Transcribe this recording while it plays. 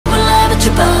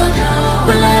trip up?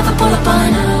 Will I ever pull up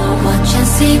on? Watch and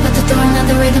see, but the door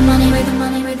another rhythm money, rhythm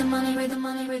money, rhythm money, rhythm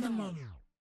money, rhythm money.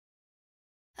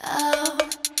 Oh,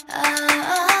 oh,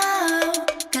 oh,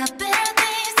 got better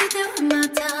things to do in my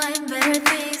time, better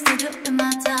things to do in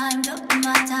my time, do in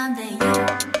my time than you.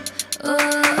 Oh,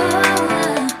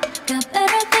 oh, got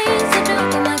better things to do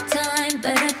in my time,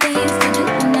 better things to do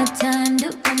in my time, do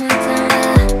in my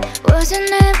time. I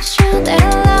wasn't ever sure that I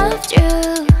loved you,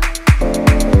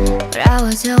 but I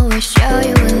was always sure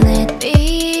you would let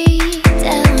me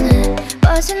down. I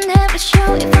wasn't ever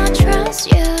sure if I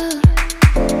trust you,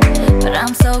 but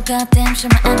I'm so goddamn sure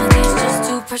my energy's just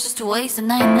too precious to waste.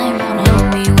 And I wanna know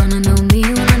me, wanna know me,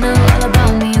 wanna know all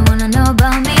about me, wanna know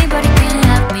about me, but you can't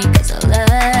have me cause I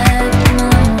left you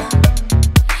alone.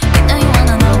 You know you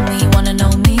wanna know me, wanna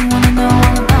know me, wanna know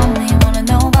all about me, wanna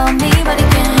know about me, but you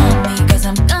can't have me cause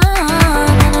I'm gone.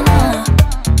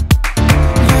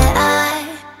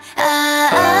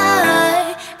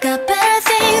 Got better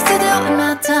things to do in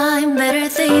my time, better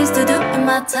things to do in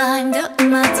my time, do in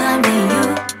my time than you.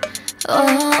 Oh,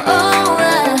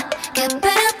 oh, got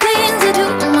better things to do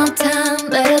in my time,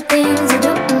 better things to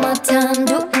do in my time,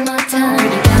 do in my time.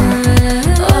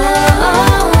 Oh,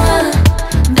 oh,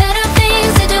 better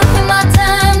things to do in my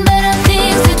time, better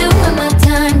things to do in my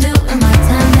time, do in my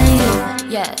time than you.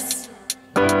 Yes.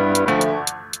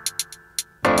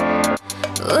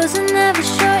 Wasn't ever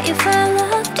sure if I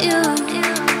loved you,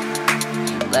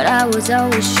 but I was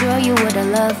always sure you would've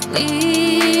loved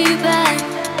me back.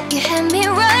 You had me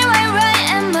right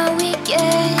at my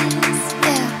weakest,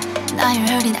 yeah. Now you're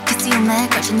hurting, I can see you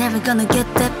mad, cause you're never gonna get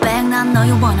that back. Now I know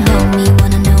you wanna know me,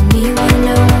 wanna know me, wanna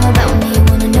know all about me,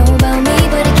 wanna know about me,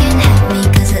 but you can't have me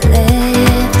cause it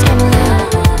left you alone.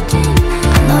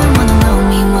 I know you wanna know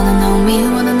me, wanna know me,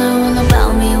 wanna know all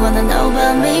about me, wanna know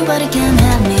about me, but you can't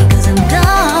have me cause I'm gone.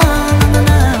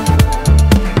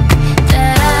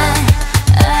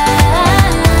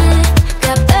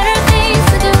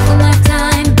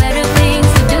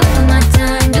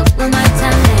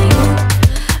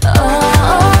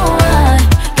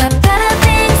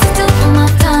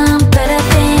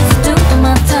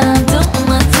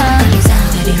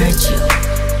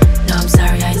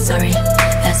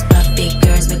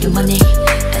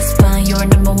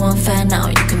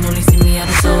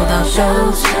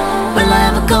 Will I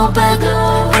ever go back?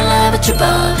 Will I ever trip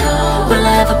up? Will I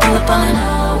ever pull up on?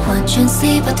 Watch and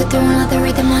see, but the door another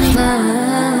rhythm money.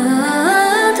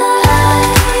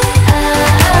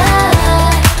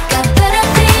 Got better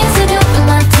things to do in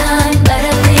my time,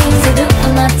 better things to do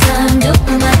in my time, do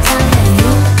in my time than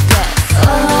you. Oh,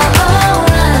 oh,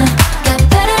 got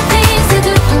better things to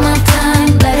do in my time,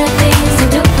 better things to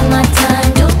do in my time,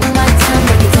 do in my time.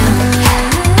 Break it down.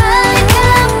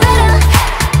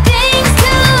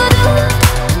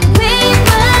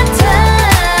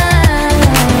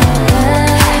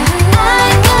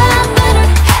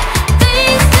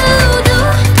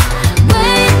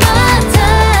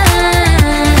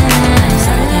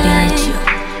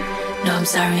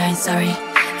 Sorry,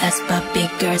 AESPA,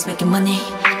 big girls making money.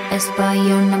 AESPA,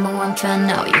 you're #1 fan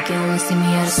now. You can only see me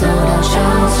at a sold out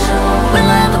shows. Will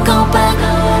I ever go back?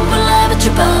 Will I ever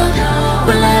trip up?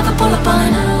 Will I ever pull up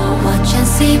on? Watch and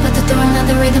see, but the door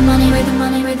another rhythm money, rhythm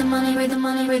money, rhythm money, rhythm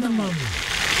money, rhythm money.